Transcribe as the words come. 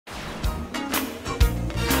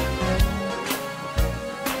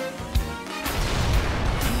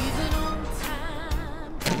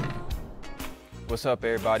What's up,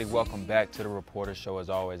 everybody? Welcome back to the rePORTER Show. As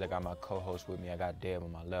always, I got my co-host with me. I got Deb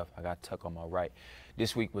on my left. I got Tuck on my right.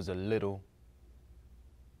 This week was a little,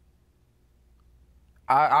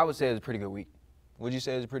 I would say it was a pretty good week. Would you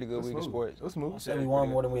say it was a pretty good week of sports? It was smooth. I said we won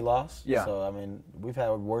more than we lost. Yeah. So, I mean, we've had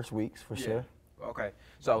worse weeks for sure. Okay.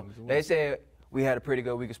 So they said we had a pretty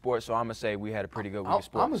good week of sports, so I'm going to say we had a pretty good week of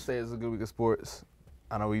sports. I'm going to say it's a good week of sports.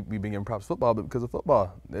 I know we've been giving props to football, but because of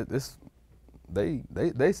football,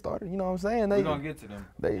 they started, you know what I'm saying? We're going to get to them.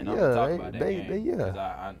 I'm going to talk about that game,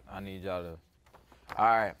 'cause I need y'all to. All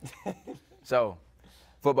right. So,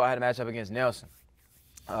 football had a matchup against Nelson,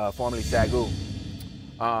 formerly Sagu.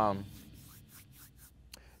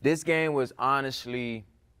 This game was honestly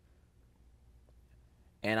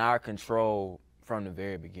in our control from the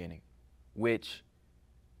very beginning, which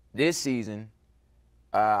this season,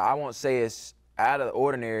 I won't say it's out of the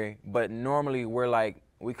ordinary, but normally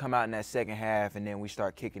we come out in that second half and then we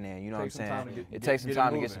start kicking in, you know what I'm saying? It takes some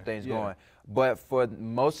time to get some things going. But for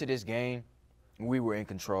most of this game, we were in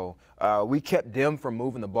control. We kept them from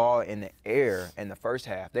moving the ball in the air in the first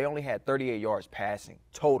half. They only had 38 yards passing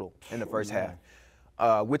total in the first half.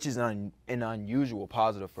 Which is an unusual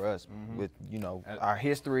positive for us with, you know, our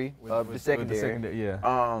history of the secondary.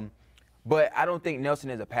 But I don't think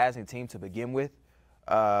Nelson is a passing team to begin with.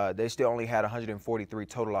 They still only had 143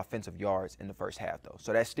 total offensive yards in the first half, though.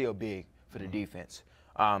 So that's still big for the defense.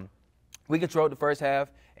 We controlled the first half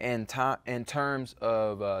in terms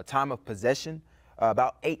of time of possession,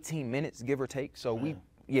 about 18 minutes, give or take. So we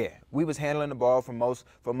was handling the ball for most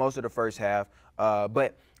of the first half,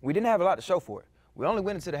 but we didn't have a lot to show for it. We only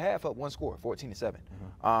went into the half up one score, 14-7.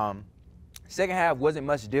 Second half wasn't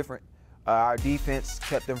much different. Our defense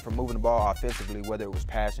kept them from moving the ball offensively, whether it was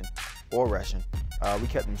passing or rushing. We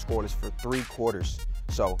kept them scoreless for 3 quarters.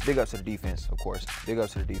 So big ups to the defense, of course. Big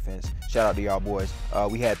ups to the defense. Shout out to y'all boys.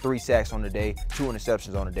 We had 3 sacks on the day, 2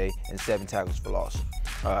 interceptions on the day, and 7 tackles for loss.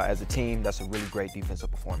 As a team, that's a really great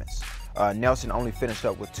defensive performance. Nelson only finished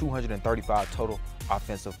up with 235 total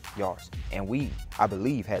offensive yards. And we, I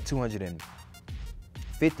believe, had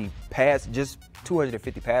 250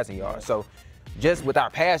 passing yards. So just with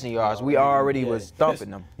our passing yards, we already was thumping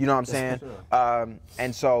them. You know what I'm saying?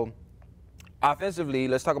 And so offensively,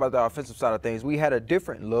 let's talk about the offensive side of things. We had a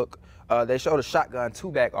different look. They showed a shotgun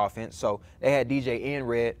 2-back offense. So they had DJ and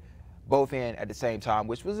Red both in at the same time,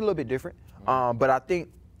 which was a little bit different. But I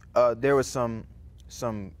think there was some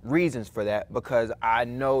reasons for that, because I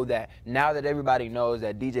know that now that everybody knows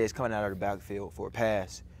that DJ is coming out of the backfield for a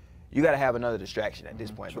pass, you got to have another distraction at this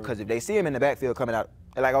point. Because if they see him in the backfield coming out,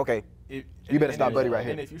 they're like, okay, you better stop Buddy right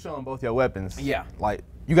here. And if you're showing both your weapons, like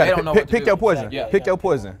you got to pick your poison. Pick your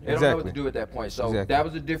poison. They don't know what to do at that point. So that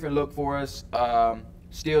was a different look for us.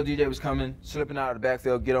 Still, DJ was coming, slipping out of the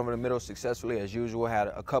backfield, get over the middle successfully as usual. Had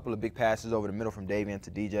a couple of big passes over the middle from Davian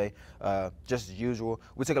to DJ, just as usual.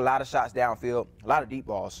 We took a lot of shots downfield, a lot of deep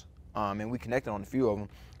balls, and we connected on a few of them,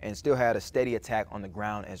 and still had a steady attack on the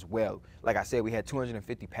ground as well. Like I said, we had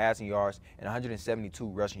 250 passing yards and 172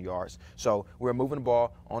 rushing yards. So we're moving the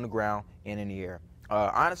ball on the ground and in the air.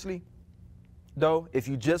 Honestly, though, if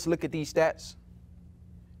you just look at these stats,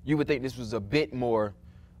 you would think this was a bit more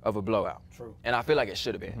of a blowout. True. And I feel like it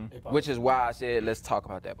should have been, which is why I said let's talk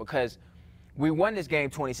about that, because we won this game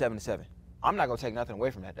 27-7. I'm not going to take nothing away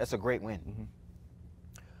from that. That's a great win.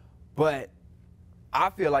 But I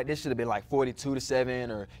feel like this should have been like 42-7,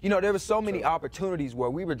 or, you know, there were so many opportunities where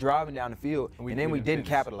we were driving down the field and then we didn't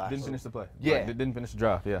capitalize. Didn't finish the play. Yeah. Didn't finish the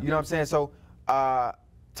drive, You know what I'm saying? So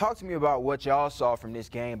talk to me about what y'all saw from this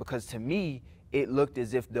game, because to me, it looked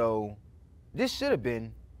as if though this should have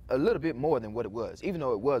been a little bit more than what it was, even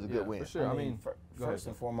though it was a good win. For sure. I mean, first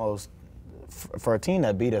and foremost, for a team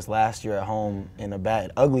that beat us last year at home in a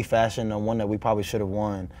bad, ugly fashion, and one that we probably should have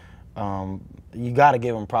won, you got to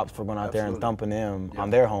give them props for going out there and thumping them on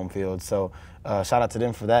their home field. So shout out to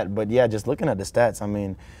them for that. But yeah, just looking at the stats, I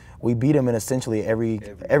mean, we beat them in essentially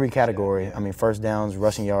every category. I mean, first downs,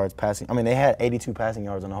 rushing yards, passing. I mean, they had 82 passing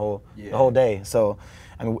yards on the whole day. So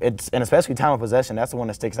I mean, and especially time of possession, that's the one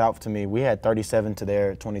that sticks out to me. We had 37 to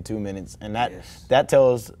their 22 minutes, and that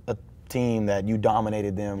tells a team that you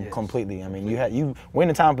dominated them completely. I mean, you win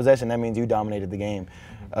the time of possession, that means you dominated the game.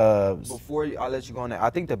 Before I let you go on that,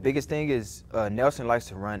 I think the biggest thing is Nelson likes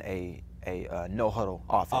to run a no-huddle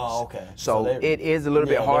offense. Oh, okay. So it is a little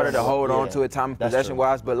bit harder to hold on to it time of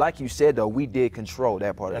possession-wise, but like you said, though, we did control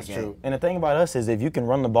that part of the game. That's true. And the thing about us is if you can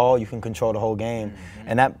run the ball, you can control the whole game,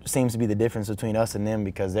 and that seems to be the difference between us and them,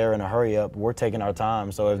 because they're in a hurry-up, we're taking our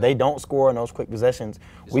time. So if they don't score in those quick possessions,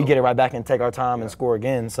 we get it right back and take our time and score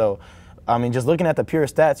again. So I mean, just looking at the pure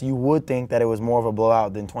stats, you would think that it was more of a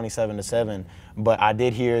blowout than 27-7. But I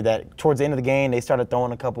did hear that towards the end of the game, they started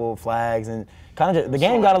throwing a couple of flags and kind of the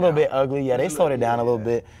game got a little bit ugly. Yeah, they slowed it down a little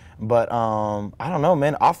bit. But I don't know,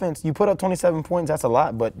 man. Offense, you put up 27 points, that's a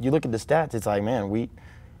lot. But you look at the stats, it's like, man,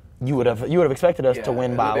 you would have expected us to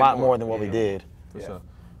win by a lot more than what we did. For sure.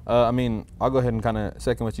 I mean, I'll go ahead and kind of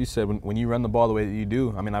second what you said. When you run the ball the way that you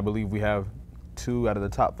do, I mean, I believe we have 2 out of the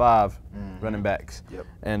top 5 running backs. Yep.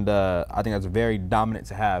 And I think that's very dominant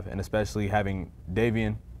to have, and especially having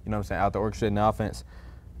Davian, you know what I'm saying, out there orchestrating the offense.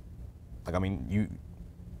 Like, I mean,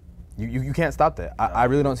 you can't stop that. I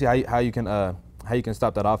really don't see how you can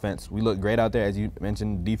stop that offense. We look great out there, as you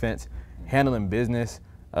mentioned, defense, handling business,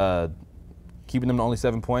 keeping them to only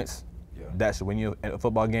 7 points. That should win you a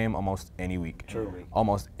football game almost any week. True.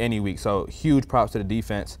 Almost any week. So huge props to the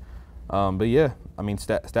defense. But yeah, I mean,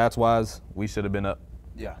 stats-wise, we should have been up.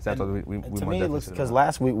 Yeah. Stats-wise, we to me, it looks because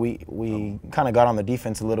last week we kind of got on the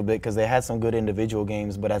defense a little bit because they had some good individual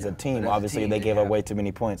games, but as a team, obviously they gave up way too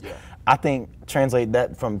many points. Yeah. I think translate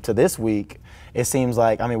that to this week, it seems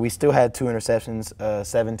like, I mean, we still had 2 interceptions,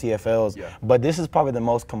 7 TFLs, but this is probably the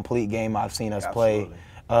most complete game I've seen us play.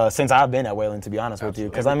 Since I've been at Wayland, to be honest with you.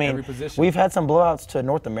 Because, I mean, we've had some blowouts to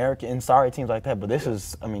North America and sorry teams like that, but this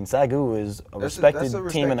is, I mean, SAGU is a respected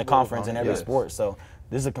team in the conference in every sport, so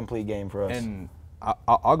this is a complete game for us. And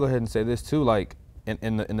I'll go ahead and say this, too, like,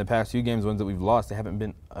 in the past few games, ones that we've lost, they haven't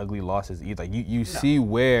been ugly losses either. Like, you see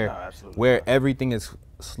where everything is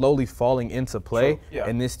slowly falling into play,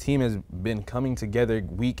 and this team has been coming together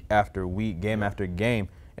week after week, game after game,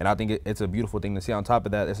 and I think it's a beautiful thing to see. On top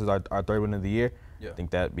of that, this is our 3rd win of the year. I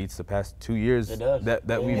think that beats the past 2 years that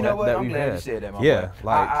we've You know what? had. I'm glad you said that, my boy.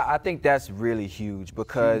 Like I think that's really huge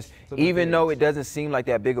because even though it doesn't seem like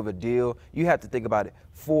that big of a deal, you have to think about it.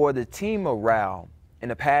 For the team morale in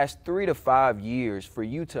the past 3 to 5 years, for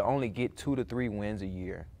you to only get 2 to 3 wins a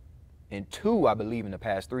year, and 2, I believe, in the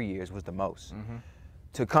past 3 years was the most.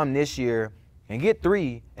 To come this year and get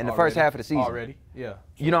 3 in the first half of the season. You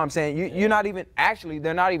know what I'm saying? You're not even, actually,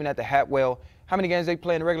 they're not even at the half, well, how many games they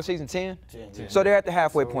play in the regular season? 10? 10. So they're at the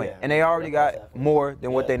halfway point, and they already got more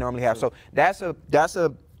than what they normally have. So that's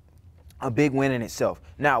a big win in itself.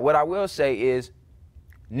 Now, what I will say is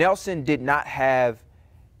Nelson did not have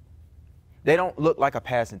 – they don't look like a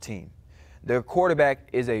passing team. Their quarterback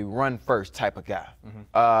is a run-first type of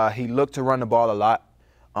guy. He looked to run the ball a lot.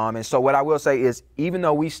 And so what I will say is, even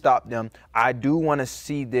though we stopped them, I do want to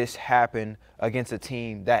see this happen against a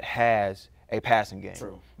team that has a passing game.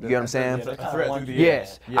 True. You get what I'm saying?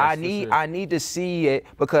 Yes. I need to see it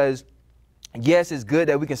because, yes, it's good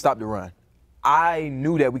that we can stop the run. I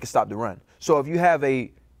knew that we could stop the run. So if you have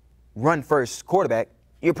a run-first quarterback,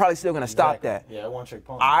 you're probably still going to stop that. Yeah, one-trick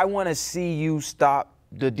pony. I want to see you stop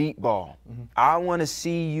the deep ball. I want to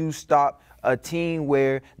see you stop a team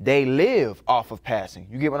where they live off of passing.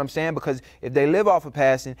 You get what I'm saying? Because if they live off of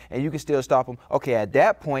passing and you can still stop them, okay, at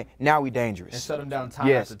that point, now we're dangerous. And shut them down time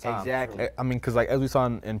after time. Yes, exactly. I mean, because like as we saw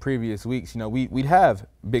in previous weeks, you know, we'd have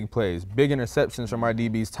big plays, big interceptions from our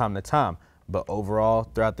DBs time to time. But overall,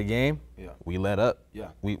 throughout the game, we let up.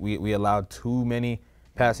 We allowed too many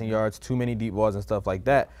passing yards, too many deep balls and stuff like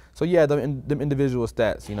that. So yeah, the individual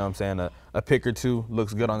stats, you know what I'm saying? A pick or 2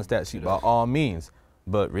 looks good on the stat sheet by all means.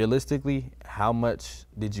 But realistically, how much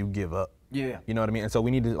did you give up? You know what I mean? And so we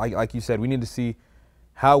need to, like you said, we need to see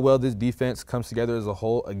how well this defense comes together as a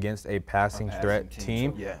whole against a passing threat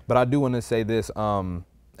team. But I do want to say this,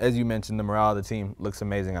 as you mentioned, the morale of the team looks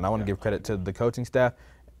amazing. And I want to give credit to the coaching staff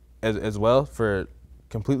as well for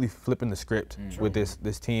completely flipping the script with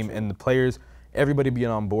this team and the players, everybody being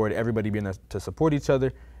on board, everybody being there to support each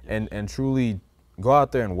other and truly go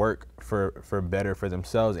out there and work for better for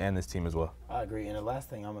themselves and this team as well. I agree. And the last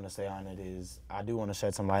thing I'm going to say on it is I do want to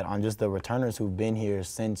shed some light on just the returners who've been here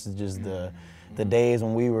since just the days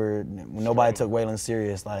when nobody took Wayland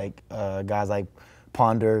serious, like guys like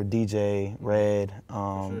Ponder, DJ, Red,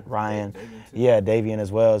 Ryan, Davian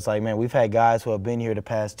as well. It's like, man, we've had guys who have been here the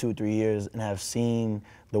past 2-3 years and have seen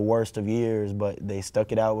the worst of years, but they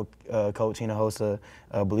stuck it out with Coach Hinojosa,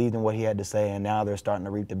 believed in what he had to say, and now they're starting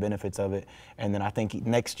to reap the benefits of it. And then I think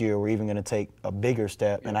next year we're even going to take a bigger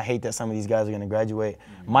step, and I hate that some of these guys are going to graduate,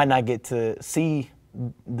 might not get to see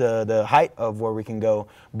the height of where we can go,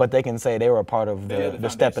 but they can say they were a part of the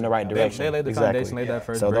step in the right direction. They laid the foundation, laid that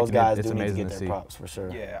first so brick, those guys it's do need to amazing get their props for sure.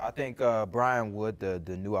 Yeah, I think Brian Wood,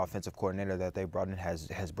 the new offensive coordinator that they brought in,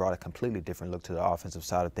 has brought a completely different look to the offensive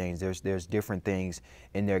side of things. There's different things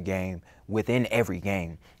in their game within every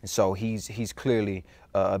game, and so he's clearly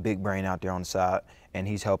a big brain out there on the side, and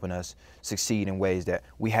he's helping us succeed in ways that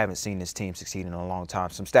we haven't seen this team succeed in a long time.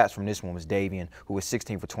 Some stats from this one was Davian, who was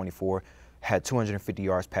 16 for 24, had 250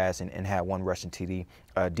 yards passing and had 1 rushing TD.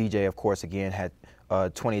 DJ, of course, again, had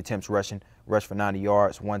 20 attempts rushing, rushed for 90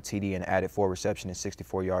 yards, 1 TD, and added 4 receptions and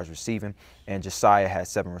 64 yards receiving. And Josiah had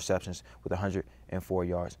 7 receptions with 104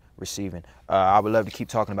 yards receiving. I would love to keep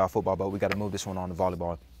talking about football, but we got to move this one on to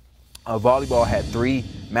volleyball. Volleyball had 3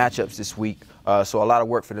 matchups this week, so a lot of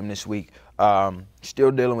work for them this week. Still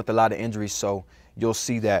dealing with a lot of injuries, so you'll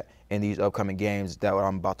see that in these upcoming games that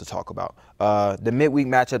I'm about to talk about. The midweek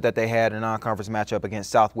matchup that they had, a non-conference matchup against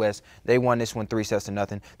Southwest, they won this one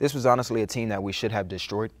 3-0. This was honestly a team that we should have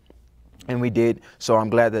destroyed, and we did, so I'm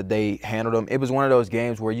glad that they handled them. It was one of those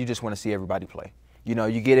games where you just want to see everybody play. You know,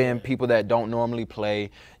 you get in people that don't normally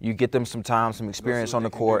play, you get them some time, some experience on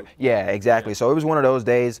the court. Yeah, exactly. So it was one of those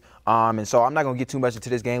days, and so I'm not going to get too much into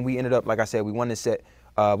this game. We ended up, like I said, we won this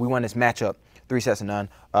matchup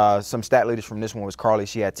 3-0. Some stat leaders from this one was Carly.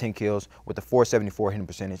 She had 10 kills with a 474 hitting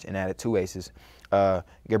percentage and added 2 aces.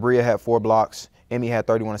 Gabriella had 4 blocks. Emmy had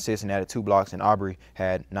 31 assists and added 2 blocks, and Aubrey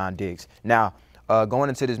had 9 digs. Now, going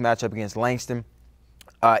into this matchup against Langston,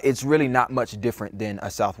 it's really not much different than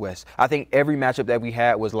a Southwest. I think every matchup that we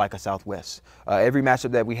had was like a Southwest. Every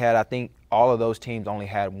matchup that we had, I think all of those teams only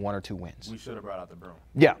had 1 or 2 wins. We should have brought out the broom.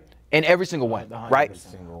 Yeah, in every single one, right?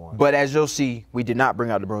 Single one. But as you'll see, we did not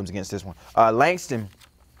bring out the brooms against this one. Langston,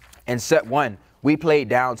 in set 1, we played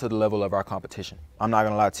down to the level of our competition. I'm not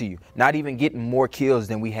going to lie to you. Not even getting more kills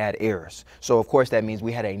than we had errors. So, of course, that means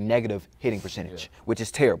we had a negative hitting percentage, which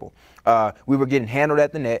is terrible. We were getting handled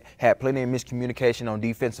at the net, had plenty of miscommunication on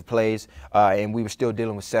defensive plays, and we were still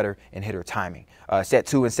dealing with setter and hitter timing. Set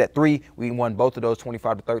 2 and set 3, we won both of those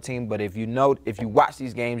 25-13. But if you watch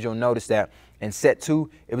these games, you'll notice that in set 2,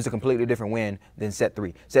 it was a completely different win than set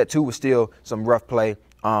 3. Set 2 was still some rough play.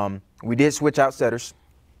 We did switch out setters.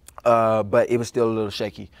 But it was still a little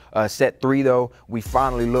shaky. Set 3, though, we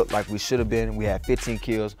finally looked like we should have been. We had 15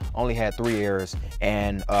 kills, only had 3 errors,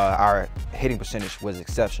 and our hitting percentage was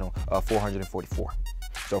exceptional, 444.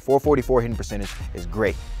 So 444 hitting percentage is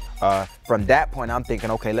great. From that point, I'm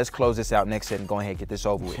thinking, okay, let's close this out next set and go ahead and get this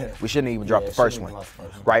over with. Yeah. We shouldn't even drop the first one,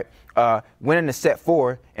 right? Went into set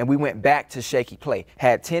 4, and we went back to shaky play.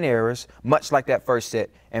 Had 10 errors, much like that first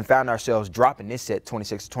set, and found ourselves dropping this set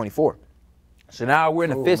 26-24. So now we're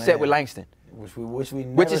in the 5th set with Langston. Which we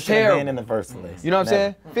never is should have terrible. been in the first place. You know what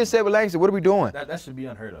I'm saying? 5th set with Langston, what are we doing? That should be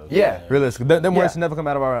unheard of. Yeah. Realistically. Them words should never come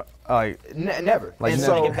out of our, never. Like, And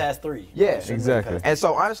so, get past 3. Yeah. Exactly. And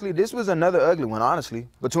so, honestly, this was another ugly one, honestly.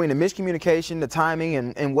 Between the miscommunication, the timing,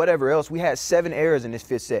 and whatever else, we had 7 errors in this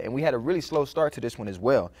 5th set, and we had a really slow start to this one as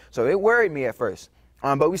well. So it worried me at first.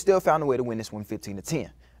 But we still found a way to win this one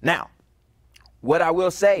 15-10. Now, what I will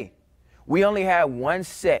say, we only had 1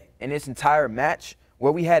 set in this entire match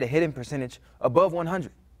where we had a hitting percentage above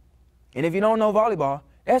 100. And if you don't know volleyball,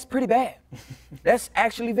 that's pretty bad. That's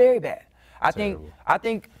actually very bad. I think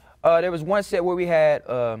there was 1 set where we had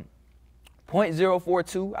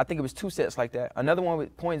 .042. I think it was 2 sets like that. Another one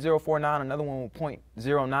with .049, another one with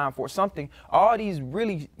 .094, something. All these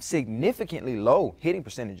really significantly low hitting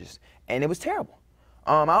percentages, and it was terrible.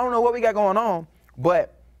 I don't know what we got going on,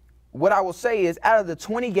 but what I will say is out of the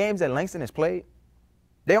 20 games that Langston has played,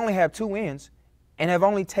 they only have 2 wins and have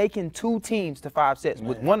only taken 2 teams to 5 sets,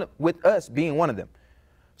 with us being one of them.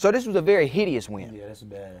 So this was a very hideous win. Yeah, that's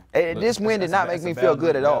bad. This win did not make me feel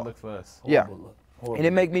good at all. Yeah, and it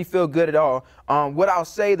didn't make me feel good at all. What I'll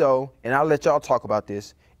say though, and I'll let y'all talk about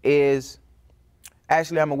this, is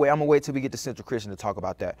actually I'm gonna wait till we get to Central Christian to talk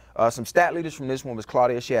about that. Some stat leaders from this one was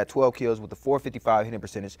Claudia. She had 12 kills with a 455 hitting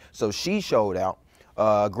percentage, so she showed out.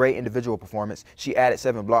 Great individual performance. She added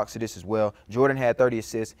 7 blocks to this as well. Jordan had 30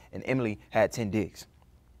 assists, and Emily had 10 digs.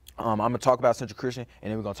 I'm going to talk about Central Christian, and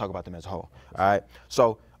then we're going to talk about them as a whole. All right?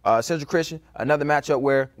 So, Central Christian, another matchup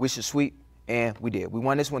where we should sweep, and we did. We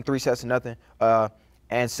won this one 3-0.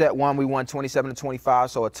 And set 1, we won 27-25,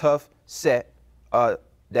 so a tough set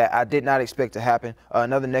that I did not expect to happen.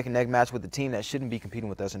 Another neck-and-neck match with the team that shouldn't be competing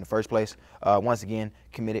with us in the first place. Once again,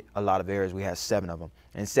 committed a lot of errors. We had 7 of them.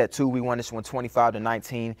 In set 2, we won this one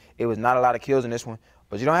 25-19. It was not a lot of kills in this one,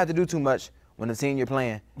 but you don't have to do too much when the team you're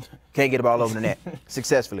playing can't get the ball over the net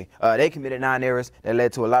successfully. They committed 9 errors that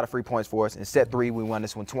led to a lot of free points for us. In set 3, we won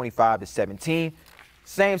this one 25-17.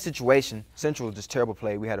 same situation. Central was just terrible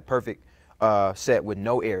play. We had a perfect set with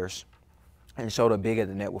no errors and showed up big at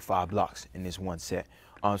the net with 5 blocks in this one set.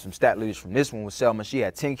 Some stat leaders from this one was Selma. She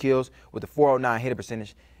had 10 kills with a 409 hitter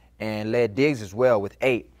percentage and led Diggs as well with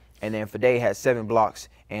 8. And then Fade had 7 blocks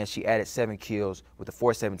and she added 7 kills with a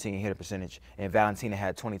 417 hitter percentage. And Valentina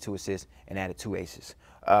had 22 assists and added 2 aces.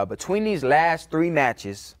 Between these last 3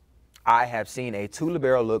 matches, I have seen a 2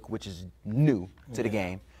 libero look, which is new to the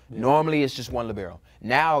game. Normally it's just 1 libero.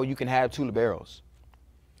 Now you can have 2 liberos.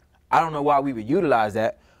 I don't know why we would utilize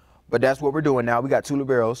that, but that's what we're doing now. We got 2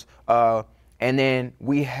 liberos. And then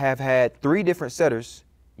we have had 3 different setters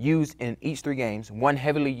used in each 3 games, 1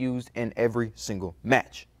 heavily used in every single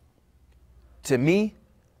match. To me,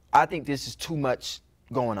 I think this is too much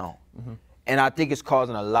going on. And I think it's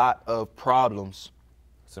causing a lot of problems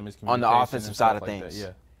on the offensive side of things. Like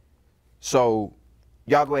that, So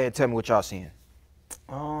y'all go ahead and tell me what y'all seeing.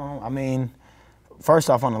 I mean,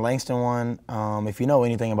 first off, on the Langston one, if you know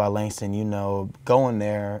anything about Langston, you know going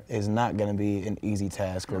there is not going to be an easy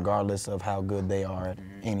task, regardless of how good they are at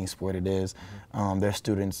any sport it is. Their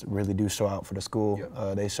students really do show out for the school.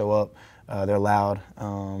 They show up. They're loud.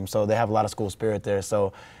 So they have a lot of school spirit there.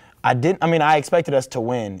 So I expected us to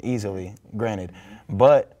win easily, granted,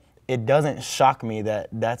 but it doesn't shock me that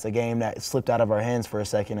that's a game that slipped out of our hands for a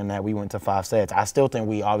second and that we went to 5 sets. I still think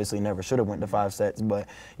we obviously never should have went to 5 sets, but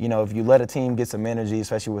you know, if you let a team get some energy,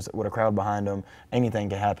 especially with a crowd behind them, anything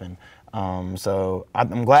can happen. So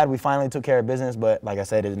I'm glad we finally took care of business, but like I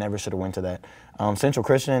said, it never should have went to that. Central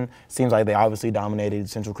Christian seems like they obviously dominated.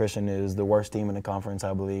 Central Christian is the worst team in the conference,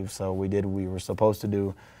 I believe, so we did what we were supposed to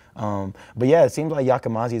do. But yeah, it seems like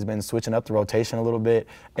Yakamazi has been switching up the rotation a little bit,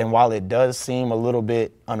 and while it does seem a little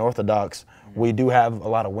bit unorthodox, we do have a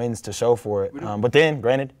lot of wins to show for it. But then,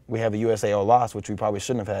 granted, we have a USAO loss, which we probably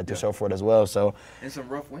shouldn't have had to show for it as well. So and some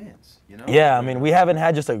rough wins, you know? Yeah, I mean, we haven't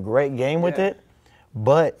had just a great game with it,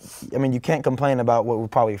 but I mean, you can't complain about what we're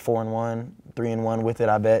probably 4-1, 3-1 with it,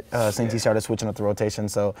 I bet, since he started switching up the rotation.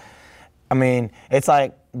 So, I mean, it's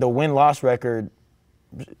like the win-loss record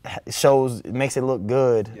makes it look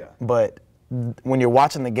good, but when you're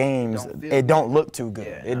watching the games, it don't look too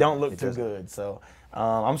good. It don't look too good. So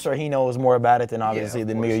I'm sure he knows more about it than obviously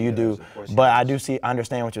than me or you do. But I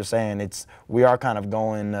understand what you're saying. We are kind of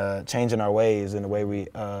going, changing our ways in the way we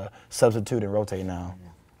substitute and rotate now.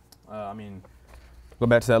 I mean, go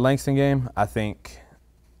back to that Langston game. I think,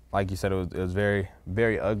 like you said, it was very,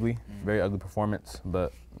 very ugly, very ugly performance.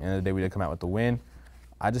 But at the end of the day, we did come out with the win.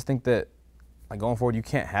 I just think that, like, going forward, you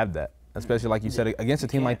can't have that, especially like you said, against a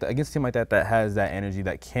team like that, that has that energy,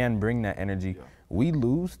 that can bring that energy. We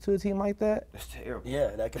lose to a team like that. It's terrible.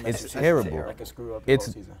 Yeah, that can it's terrible. That can screw up the whole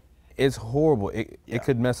season. It's horrible. It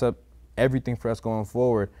could mess up everything for us going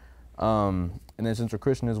forward. And then Central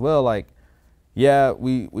Christian as well. Like, yeah,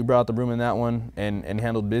 we brought the room in that one and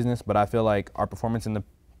handled business, but I feel like our performance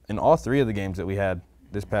in all 3 of the games that we had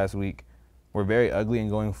this past week were very ugly. And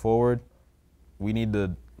going forward, we need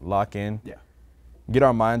to lock in. Get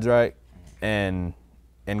our minds right, and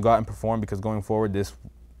go out and perform, because going forward,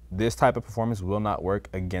 this type of performance will not work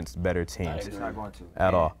against better teams. It's not going to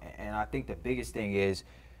at all. And I think the biggest thing is,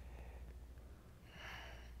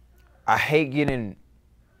 I hate getting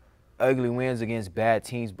ugly wins against bad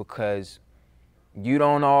teams because you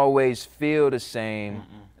don't always feel the same.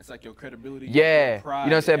 It's like your credibility. Yeah, your pride,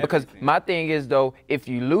 you know what I'm saying? everything. Because my thing is, though, if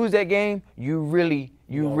you lose that game, you really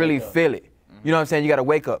feel it. You know what I'm saying? You got to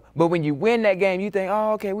wake up. But when you win that game, you think,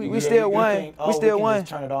 oh, okay, we still won. We still won.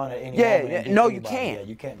 Just turn it on at any moment. No, you can't. Yeah,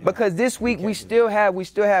 you can't because this week we still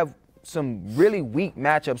have some really weak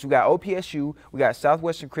matchups. We got OPSU, we got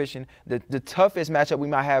Southwestern Christian. The toughest matchup we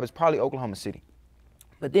might have is probably Oklahoma City.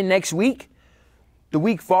 But then next week, the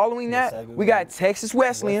week following that, we got Texas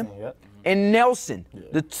Wesleyan and Nelson,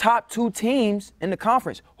 the top 2 teams in the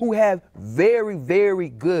conference, who have very, very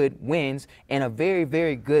good wins and a very,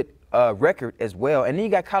 very good record as well. And then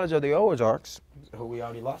you got College of the Ozarks, who we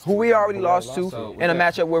already lost to in a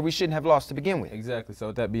matchup where we shouldn't have lost to begin with. Exactly. So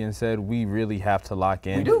with that being said, we really have to lock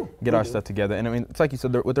in, get our stuff together. And I mean, it's like you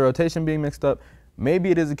said, with the rotation being mixed up,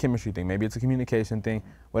 maybe it is a chemistry thing, maybe it's a communication thing,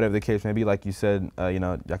 whatever the case may be. Like you said, you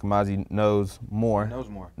know, Yakamazi knows more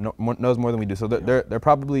than we do. So there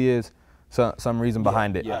probably is some reason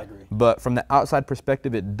behind it. Yeah, I agree. But from the outside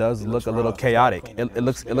perspective, it does look a little chaotic. It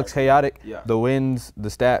looks chaotic. Yeah. The wins, the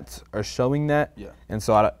stats are showing that. Yeah. And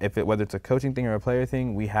so whether it's a coaching thing or a player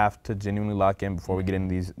thing, we have to genuinely lock in before we get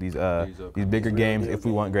into these bigger games if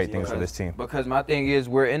we want great things for this team. Because my thing is,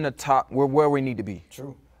 we're in the top. We're where we need to be.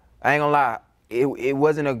 True. I ain't gonna lie. It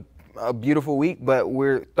wasn't a beautiful week, but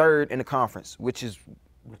we're 3rd in the conference, which is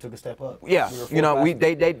We took a step up. Yeah, you know,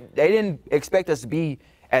 they didn't expect us to be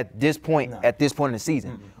at this point in the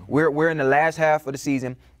season. We're in the last half of the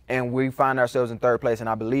season, and we find ourselves in 3rd place. And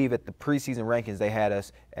I believe at the preseason rankings they had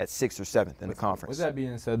us at 6th or 7th in the conference. With that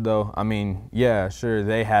being said, though, I mean, yeah, sure,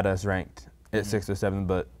 they had us ranked at 6th or 7th,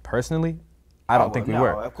 but personally, I don't think we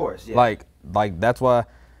were. Of course, yeah. Like that's why.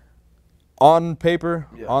 On paper,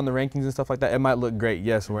 on the rankings and stuff like that, it might look great.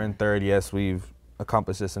 Yes, we're in 3rd. Yes, we've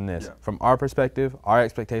accomplished this and this. From our perspective, our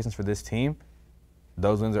expectations for this team,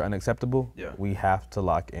 those wins are unacceptable. We have to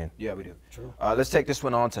lock in. Yeah, we do. True. Let's take this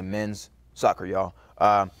one on to men's soccer, y'all.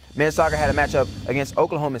 Men's soccer had a matchup against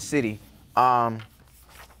Oklahoma City,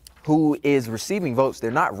 who is receiving votes. They're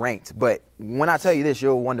not ranked, but when I tell you this,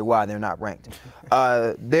 you'll wonder why they're not ranked.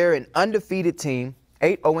 They're an undefeated team.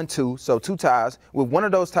 8-0-2, so 2 ties, with one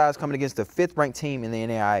of those ties coming against the 5th-ranked team in the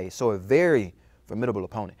NAIA, so a very formidable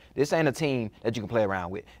opponent. This ain't a team that you can play around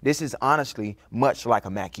with. This is honestly much like a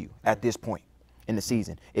MACU at this point in the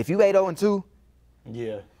season. If you 8-0-2,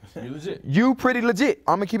 yeah, you legit. You pretty legit.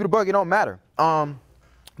 I'm gonna keep it a buck. It don't matter.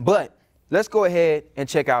 But let's go ahead and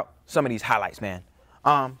check out some of these highlights, man.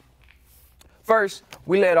 First,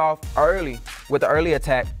 we led off early with the early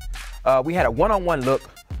attack. We had a one-on-one look.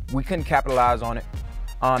 We couldn't capitalize on it.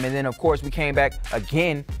 And then, of course, we came back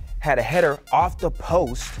again, had a header off the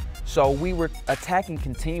post. So we were attacking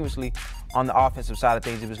continuously on the offensive side of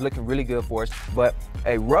things. It was looking really good for us. But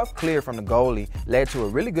a rough clear from the goalie led to a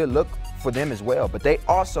really good look for them as well. But they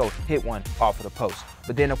also hit one off of the post.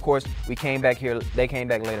 But then, of course, we came back here. They came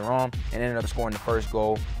back later on and ended up scoring the first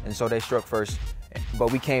goal. And so they struck first.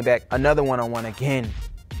 But we came back another one-on-one again.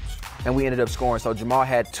 And we ended up scoring. So Jamal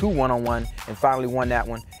had 2 one-on-one and finally won that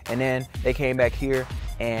one. And then they came back here,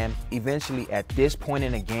 and eventually at this point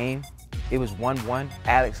in the game, it was 1-1.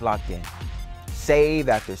 Alex locked in. Save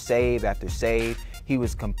after save after save. He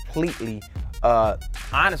was completely,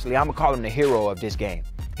 honestly, I'm going to call him the hero of this game.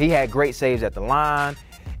 He had great saves at the line.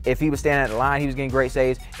 If he was standing at the line, he was getting great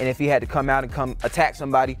saves. And if he had to come out and come attack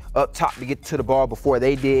somebody up top to get to the ball before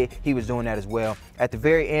they did, he was doing that as well. At the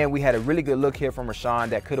very end, we had a really good look here from Rashawn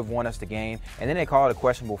that could have won us the game. And then they called a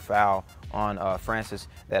questionable foul on Francis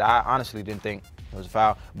that I honestly didn't think it was a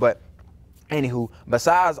foul. But anywho,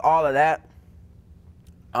 besides all of that,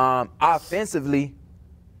 offensively,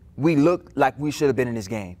 we looked like we should have been in this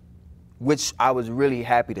game, which I was really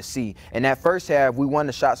happy to see. In that first half, we won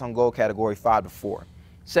the shots on goal category 5-4.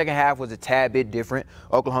 Second half was a tad bit different.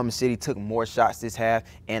 Oklahoma City took more shots this half,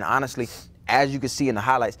 and honestly, as you can see in the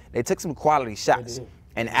highlights, they took some quality shots.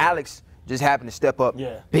 And Alex just happened to step up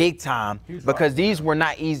big time because these were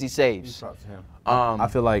not easy saves. I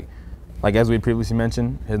feel like as we previously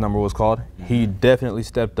mentioned, his number was called. He definitely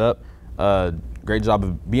stepped up. Great job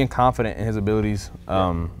of being confident in his abilities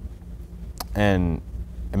and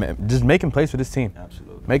just making plays for this team. Absolutely.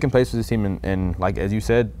 Making plays for this team and like as you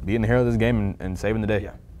said, being the hero of this game and saving the day.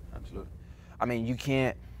 Yeah, absolutely. I mean, you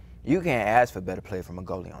can't ask for better play from a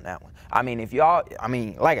goalie on that one. I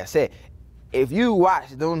mean, like I said, if you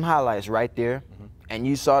watched those highlights right there and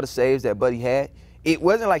you saw the saves that Buddy had, it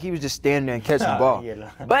wasn't like he was just standing there and catching the ball.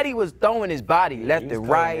 Buddy was throwing his body left and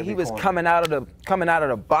right. He was coming out of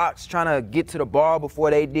the box trying to get to the ball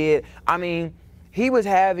before they did. I mean, he was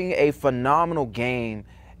having a phenomenal game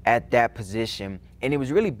at that position. And it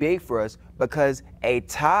was really big for us because a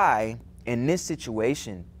tie in this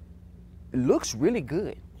situation looks really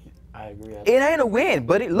good. I agree. It ain't a win,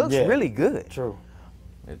 but it looks really good. True.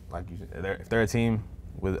 Like you said, if they're a team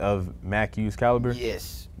of MACU's caliber,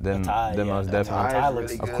 then most definitely.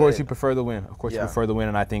 Really of course, you prefer the win. Of course, you prefer the win.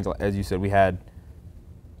 And I think, as you said, we had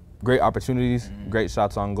great opportunities, great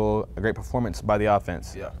shots on goal, a great performance by the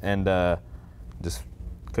offense, and just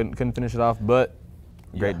couldn't finish it off. But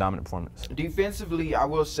great dominant performance. Defensively, I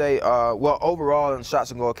will say, well, overall in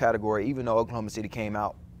shots and goal category, even though Oklahoma City came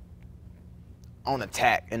out on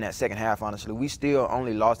attack in that second half, honestly, we still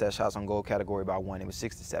only lost that shots on goal category by 1. It was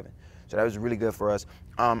 6-7. So that was really good for us.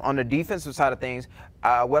 On the defensive side of things,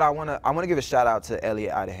 what I want to give a shout out to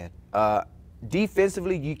Elliot Idahan.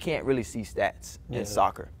 Defensively, you can't really see stats in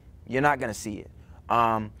soccer. You're not going to see it.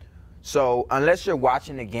 So unless you're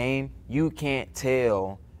watching the game, you can't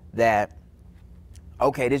tell that,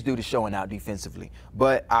 okay, this dude is showing out defensively.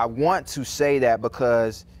 But I want to say that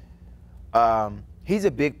because he's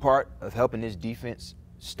a big part of helping this defense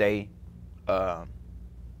stay,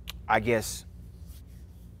 I guess,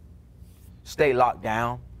 stay locked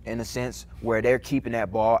down in a sense where they're keeping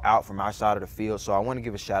that ball out from our side of the field. So I want to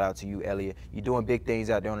give a shout out to you, Elliot. You're doing big things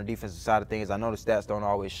out there on the defensive side of things. I know the stats don't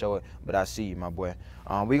always show it, but I see you, my boy.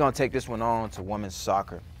 We're going to take this one on to women's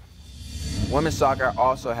soccer. Women's soccer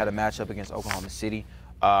also had a matchup against Oklahoma City.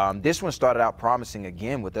 This one started out promising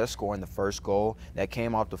again with us scoring the first goal that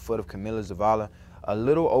came off the foot of Camila Zavala a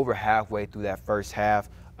little over halfway through that first half.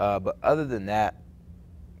 But other than that,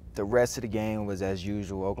 the rest of the game was as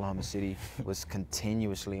usual. Oklahoma City was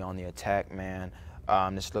continuously on the attack, man.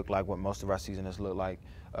 This looked like what most of our season has looked like.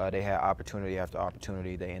 They had opportunity after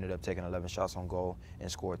opportunity. They ended up taking 11 shots on goal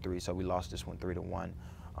and scored 3, so we lost this one 3-1.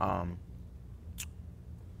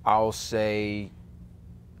 I'll say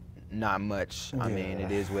not much. I mean,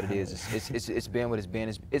 it is what it is. It's been what it's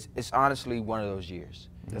been. It's honestly one of those years.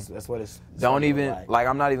 That's what it's. Don't even like.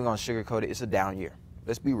 I'm not even gonna sugarcoat it. It's a down year.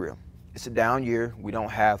 Let's be real. It's a down year. We don't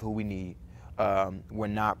have who we need. We're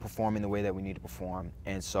not performing the way that we need to perform,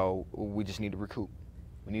 and so we just need to recoup.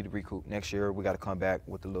 We need to recoup. Next year, we got to come back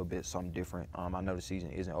with a little bit something different. I know the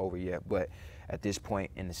season isn't over yet, but at this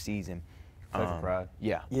point in the season, play for pride.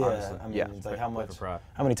 Yeah, honestly. I mean, it's like how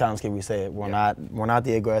many times can we say it? We're not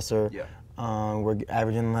the aggressor. Yeah. We're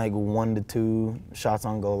averaging like 1 to 2 shots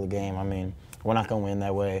on goal a game. I mean, we're not gonna win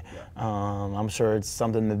that way. Yeah. I'm sure it's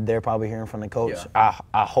something that they're probably hearing from the coach. Yeah.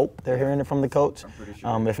 I hope they're hearing it from the coach. I'm pretty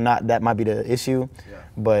sure. If not, that might be the issue. Yeah.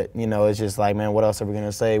 But you know, it's just like, man, what else are we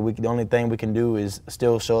gonna say? The only thing we can do is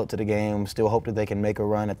still show up to the game, still hope that they can make a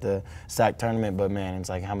run at the SAC tournament. But man, it's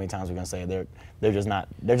like, how many times are we gonna say they're just not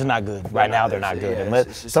good right now? They're not good. Yeah,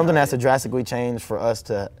 Unless something not has to drastically change for us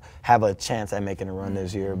to have a chance at making a run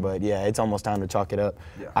this year. But yeah, it's almost time to chalk it up.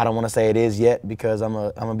 Yeah. I don't want to say it is yet because I'm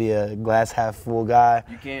gonna be a glass half full guy.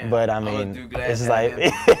 You can. But I mean, it's just like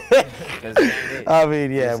I I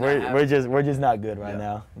mean, yeah, we're just not good right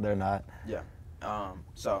now. They're not. Yeah.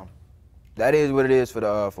 So that is what it is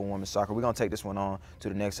for women's soccer. We're gonna take this one on to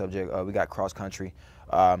the next subject. We got cross country.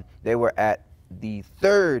 They were at the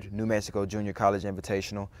 3rd New Mexico Junior College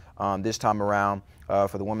Invitational. This time around,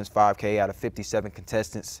 for the women's 5K, out of 57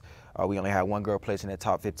 contestants, we only had 1 girl placing in the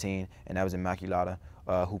top 15, and that was Immaculata,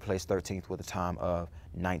 who placed 13th with a time of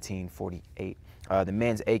 19:48. The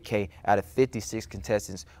men's 8K, out of 56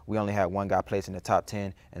 contestants, we only had 1 guy placing in the top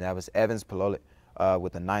 10, and that was Evans Palolit,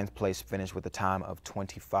 with a 9th place finish with a time of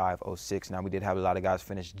 25:06. Now, we did have a lot of guys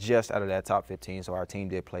finish just out of that top 15, so our team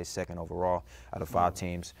did place 2nd overall out of 5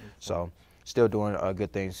 teams. So still doing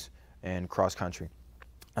good things in cross country.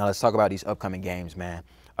 Now, let's talk about these upcoming games, man.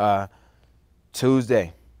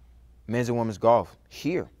 Tuesday, men's and women's golf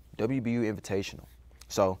here, WBU Invitational.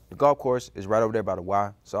 So the golf course is right over there by the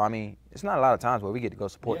Y. So, I mean, it's not a lot of times where we get to go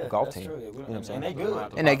support the golf team. True. You know what I'm saying? And they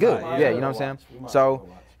good. And they good. Yeah, you know what I'm saying? So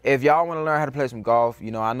if y'all want to learn how to play some golf,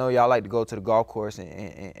 you know, I know y'all like to go to the golf course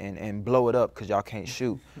and blow it up because y'all can't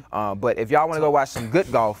shoot. But if y'all want to go watch some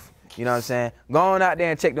good golf, you know what I'm saying, go on out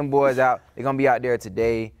there and check them boys out. They're going to be out there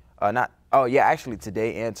today. Actually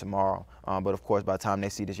today and tomorrow. But of course, by the time they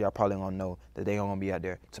see this, y'all probably gonna know that they gonna be out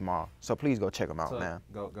there tomorrow. So please go check them out, man.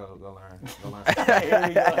 Go learn.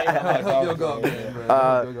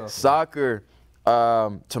 Soccer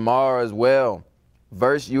tomorrow as well.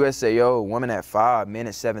 Versus USAO, women at 5, men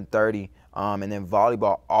at 7:30. And then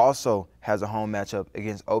volleyball also has a home matchup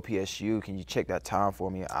against OPSU. Can you check that time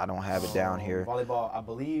for me? I don't have it down here. Volleyball, I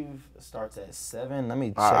believe, starts at 7. Let me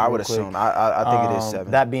check. I would assume. I think it is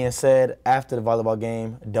 7. That being said, after the volleyball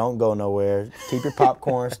game, don't go nowhere. Keep your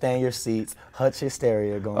popcorn, stay in your seats. Hutch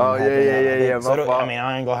hysteria going on. Yeah. So I mean,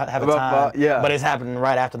 I ain't going to have a time. Yeah. But it's happening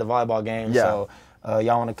right after the volleyball game. Yeah. So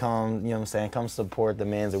y'all want to come, you know what I'm saying, come support the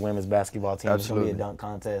men's and women's basketball team. Absolutely. It's going to be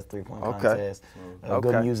a dunk contest, 3-point contest.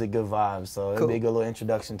 Good music, good vibes. So it'll be a good little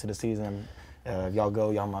introduction to the season. If y'all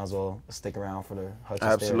go, y'all might as well stick around for the Hutch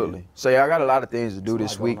hysteria. Absolutely. So, yeah, I got a lot of things to do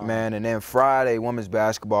this week, man. And then Friday, women's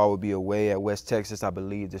basketball will be away at West Texas. I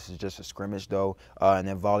believe this is just a scrimmage, though. And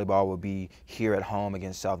then volleyball will be here at home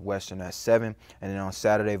against Southwestern at 7. And then on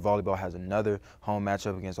Saturday, volleyball has another home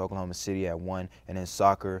matchup against Oklahoma City at 1. And then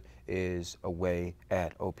soccer is away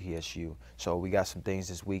at OPSU. So we got some things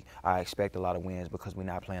this week. I expect a lot of wins because we're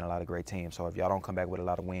not playing a lot of great teams. So if y'all don't come back with a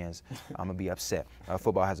lot of wins, I'm going to be upset.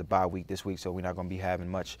 Football has a bye week this week, so we're not going to be having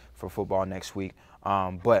much for football next week.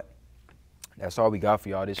 But that's all we got for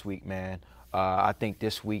y'all this week, man. I think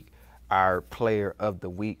this week our player of the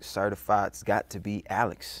week certified's got to be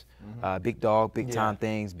Alex. Big dog, big time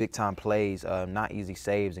things, big time plays, not easy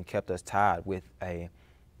saves, and kept us tied with a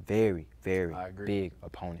very, very big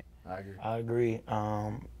opponent. I agree.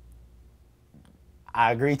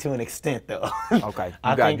 I agree to an extent, though. Okay,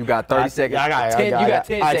 you got 30 seconds. You got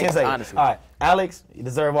 10 seconds. Honestly. All right, Alex, you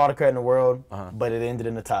deserve all the credit in the world, but it ended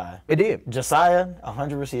in a tie. It did. Josiah,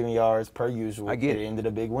 100 receiving yards per usual. I get it. It ended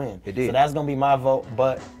a big win. It did. So that's gonna be my vote,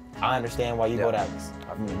 but I understand why you vote Alex.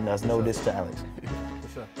 I mean, that's no diss to Alex. For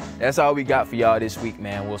sure. That's all we got for y'all this week,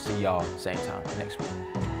 man. We'll see y'all same time next week.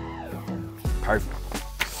 Perfect.